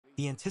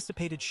The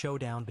anticipated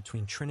showdown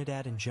between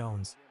Trinidad and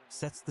Jones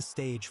sets the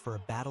stage for a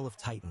battle of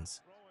titans,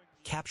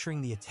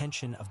 capturing the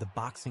attention of the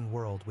boxing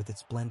world with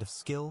its blend of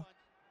skill,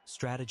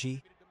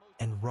 strategy,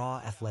 and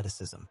raw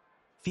athleticism.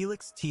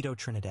 Felix Tito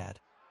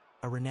Trinidad,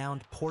 a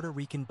renowned Puerto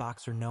Rican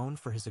boxer known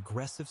for his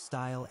aggressive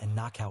style and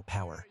knockout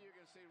power,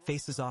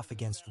 faces off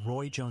against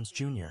Roy Jones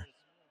Jr.,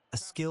 a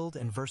skilled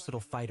and versatile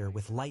fighter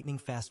with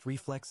lightning-fast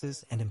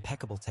reflexes and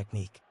impeccable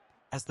technique.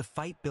 As the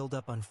fight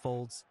build-up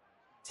unfolds,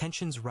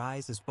 tensions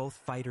rise as both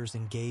fighters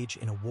engage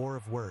in a war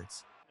of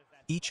words,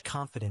 each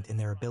confident in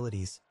their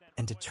abilities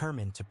and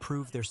determined to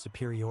prove their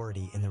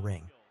superiority in the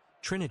ring.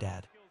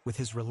 Trinidad, with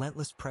his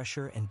relentless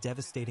pressure and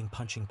devastating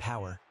punching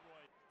power,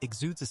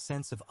 exudes a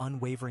sense of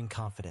unwavering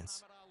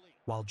confidence,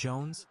 while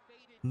Jones,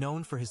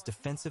 known for his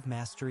defensive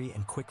mastery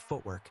and quick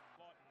footwork,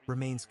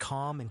 remains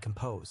calm and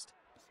composed,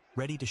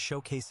 ready to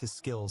showcase his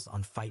skills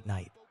on fight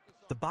night.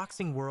 The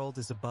boxing world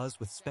is abuzz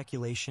with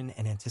speculation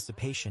and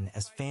anticipation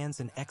as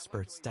fans and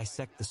experts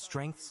dissect the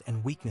strengths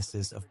and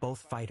weaknesses of both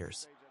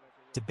fighters,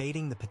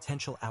 debating the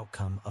potential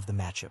outcome of the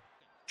matchup.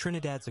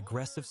 Trinidad's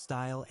aggressive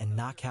style and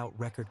knockout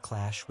record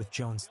clash with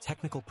Jones'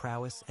 technical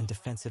prowess and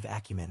defensive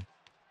acumen,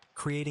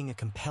 creating a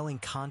compelling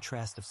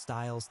contrast of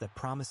styles that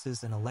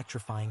promises an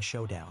electrifying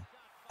showdown.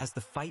 As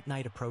the fight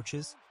night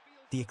approaches,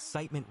 the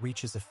excitement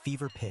reaches a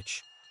fever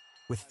pitch,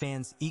 with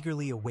fans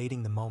eagerly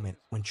awaiting the moment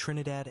when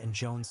Trinidad and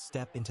Jones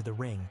step into the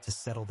ring to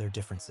settle their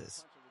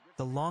differences.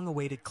 The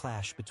long-awaited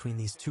clash between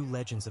these two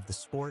legends of the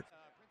sport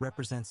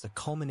represents a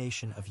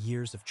culmination of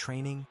years of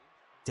training,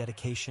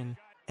 dedication,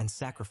 and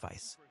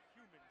sacrifice,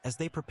 as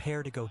they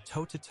prepare to go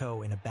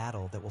toe-to-toe in a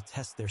battle that will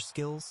test their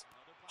skills,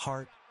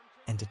 heart,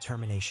 and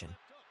determination.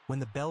 When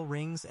the bell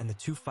rings and the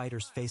two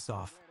fighters face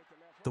off,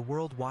 the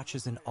world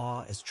watches in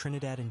awe as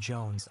Trinidad and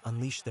Jones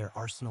unleash their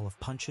arsenal of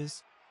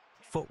punches,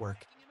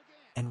 footwork,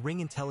 and ring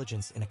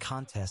intelligence in a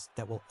contest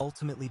that will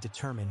ultimately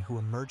determine who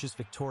emerges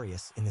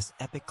victorious in this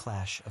epic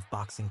clash of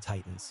boxing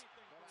titans.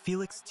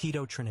 Felix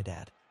Tito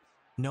Trinidad,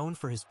 known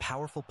for his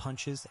powerful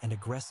punches and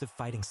aggressive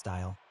fighting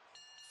style,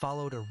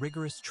 followed a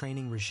rigorous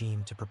training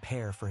regime to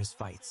prepare for his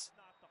fights.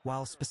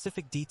 While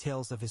specific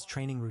details of his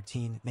training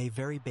routine may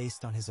vary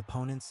based on his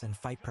opponents and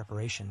fight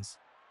preparations,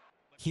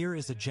 here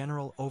is a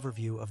general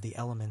overview of the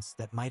elements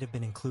that might have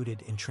been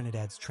included in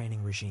Trinidad's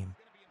training regime.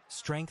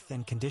 Strength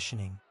and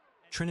conditioning.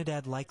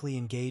 Trinidad likely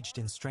engaged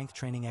in strength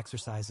training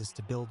exercises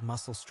to build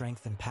muscle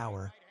strength and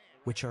power,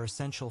 which are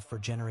essential for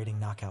generating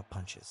knockout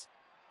punches.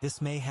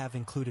 This may have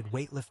included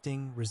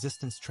weightlifting,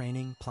 resistance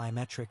training,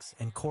 plyometrics,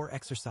 and core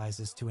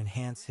exercises to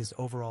enhance his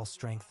overall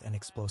strength and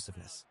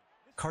explosiveness.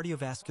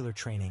 Cardiovascular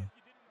training.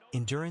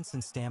 Endurance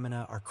and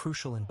stamina are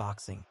crucial in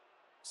boxing,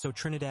 so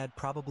Trinidad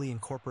probably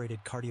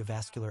incorporated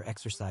cardiovascular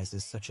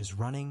exercises such as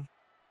running,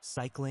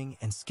 cycling,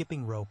 and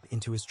skipping rope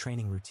into his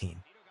training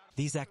routine.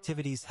 These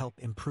activities help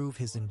improve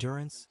his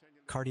endurance,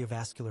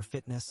 cardiovascular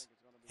fitness,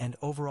 and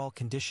overall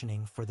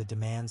conditioning for the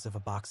demands of a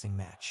boxing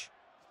match.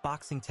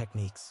 Boxing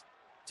techniques.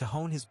 To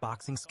hone his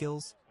boxing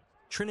skills,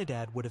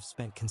 Trinidad would have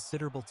spent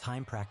considerable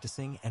time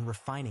practicing and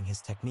refining his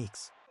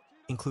techniques,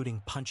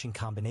 including punching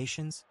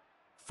combinations,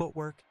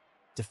 footwork,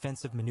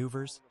 defensive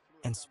maneuvers,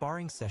 and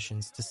sparring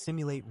sessions to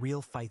simulate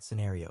real fight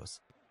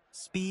scenarios.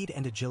 Speed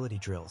and agility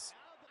drills.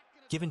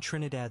 Given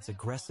Trinidad's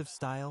aggressive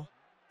style,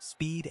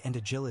 speed and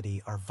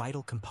agility are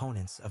vital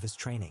components of his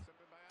training.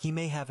 He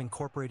may have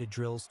incorporated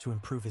drills to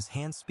improve his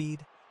hand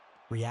speed,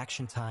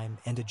 reaction time,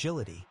 and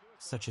agility,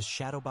 such as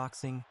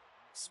shadowboxing,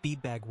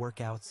 speed bag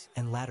workouts,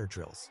 and ladder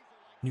drills.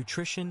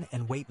 Nutrition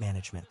and weight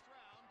management.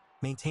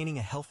 Maintaining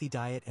a healthy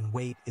diet and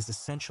weight is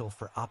essential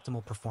for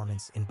optimal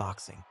performance in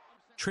boxing.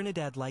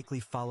 Trinidad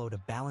likely followed a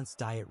balanced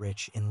diet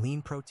rich in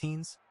lean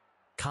proteins,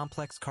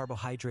 complex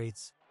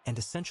carbohydrates, and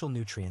essential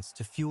nutrients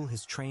to fuel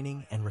his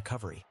training and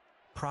recovery.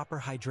 Proper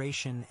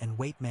hydration and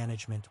weight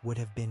management would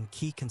have been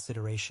key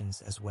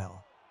considerations as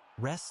well.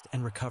 Rest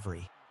and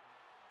recovery.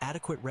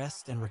 Adequate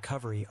rest and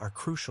recovery are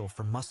crucial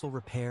for muscle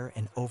repair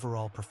and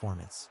overall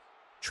performance.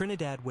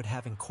 Trinidad would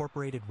have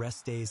incorporated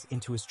rest days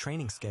into his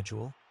training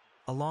schedule,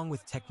 along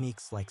with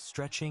techniques like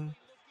stretching,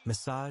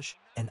 massage,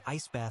 and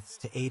ice baths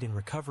to aid in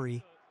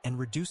recovery and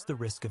reduce the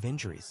risk of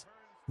injuries.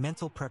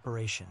 Mental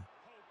preparation.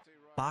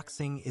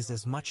 Boxing is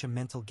as much a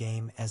mental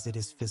game as it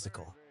is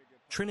physical.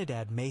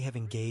 Trinidad may have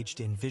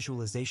engaged in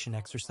visualization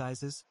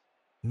exercises,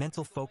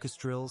 mental focus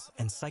drills,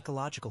 and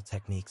psychological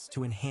techniques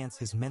to enhance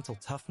his mental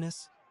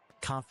toughness,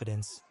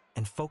 confidence,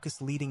 and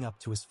focus leading up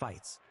to his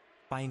fights.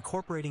 By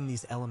incorporating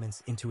these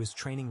elements into his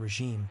training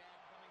regime,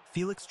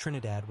 Felix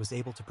Trinidad was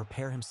able to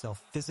prepare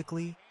himself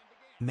physically,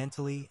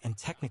 mentally, and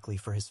technically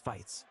for his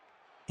fights,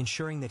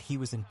 ensuring that he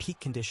was in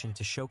peak condition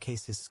to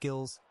showcase his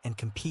skills and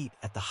compete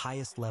at the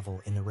highest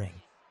level in the ring.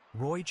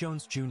 Roy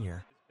Jones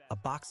Jr., a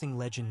boxing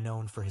legend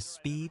known for his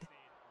speed,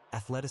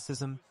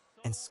 athleticism,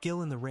 and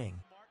skill in the ring,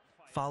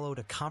 followed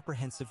a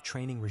comprehensive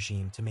training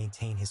regime to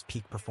maintain his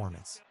peak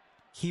performance.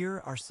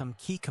 Here are some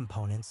key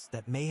components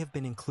that may have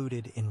been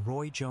included in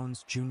Roy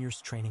Jones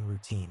Jr.'s training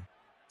routine.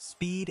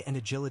 Speed and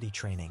agility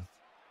training.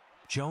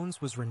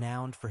 Jones was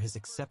renowned for his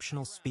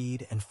exceptional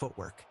speed and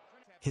footwork,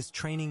 His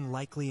training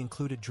likely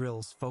included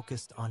drills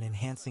focused on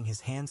enhancing his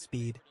hand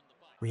speed,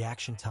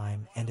 reaction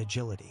time, and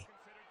agility.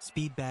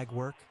 Speed bag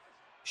work,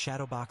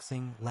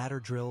 shadowboxing, ladder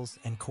drills,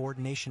 and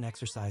coordination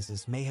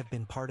exercises may have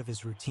been part of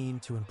his routine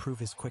to improve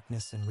his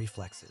quickness and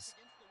reflexes.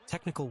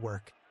 Technical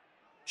work.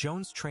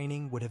 Jones'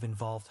 training would have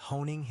involved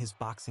honing his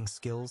boxing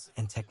skills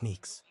and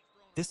techniques.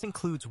 This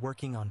includes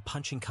working on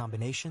punching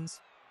combinations,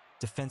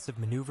 defensive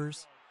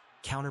maneuvers,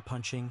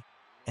 counterpunching,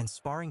 and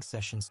sparring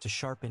sessions to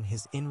sharpen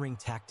his in-ring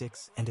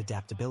tactics and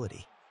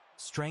adaptability.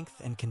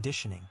 Strength and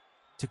conditioning.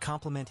 To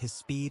complement his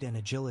speed and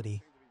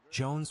agility,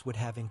 Jones would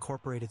have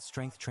incorporated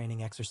strength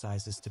training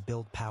exercises to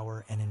build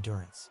power and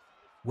endurance.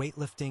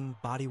 Weightlifting,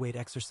 bodyweight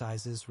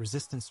exercises,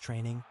 resistance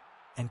training,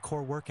 and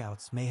core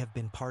workouts may have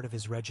been part of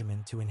his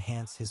regimen to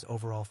enhance his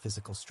overall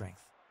physical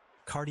strength.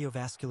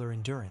 Cardiovascular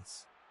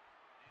endurance.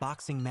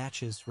 Boxing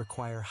matches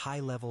require high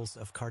levels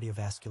of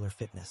cardiovascular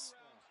fitness.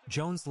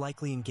 Jones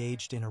likely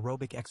engaged in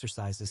aerobic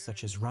exercises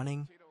such as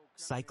running,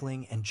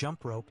 cycling, and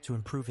jump rope to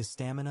improve his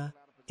stamina,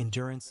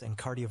 endurance, and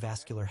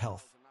cardiovascular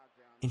health,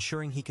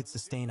 ensuring he could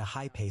sustain a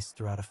high pace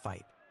throughout a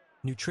fight.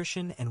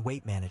 Nutrition and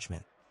weight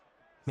management.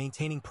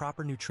 Maintaining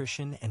proper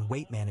nutrition and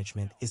weight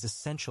management is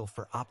essential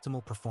for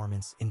optimal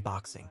performance in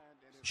boxing.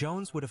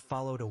 Jones would have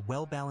followed a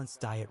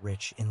well-balanced diet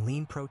rich in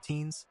lean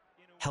proteins,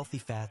 healthy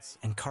fats,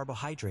 and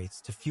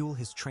carbohydrates to fuel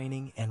his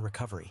training and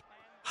recovery.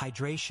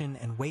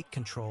 Hydration and weight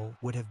control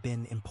would have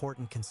been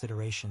important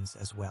considerations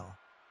as well.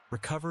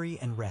 Recovery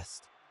and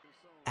rest.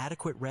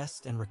 Adequate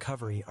rest and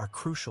recovery are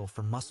crucial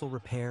for muscle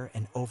repair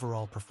and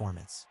overall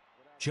performance.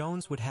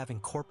 Jones would have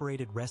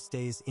incorporated rest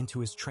days into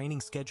his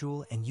training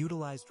schedule and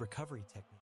utilized recovery techniques.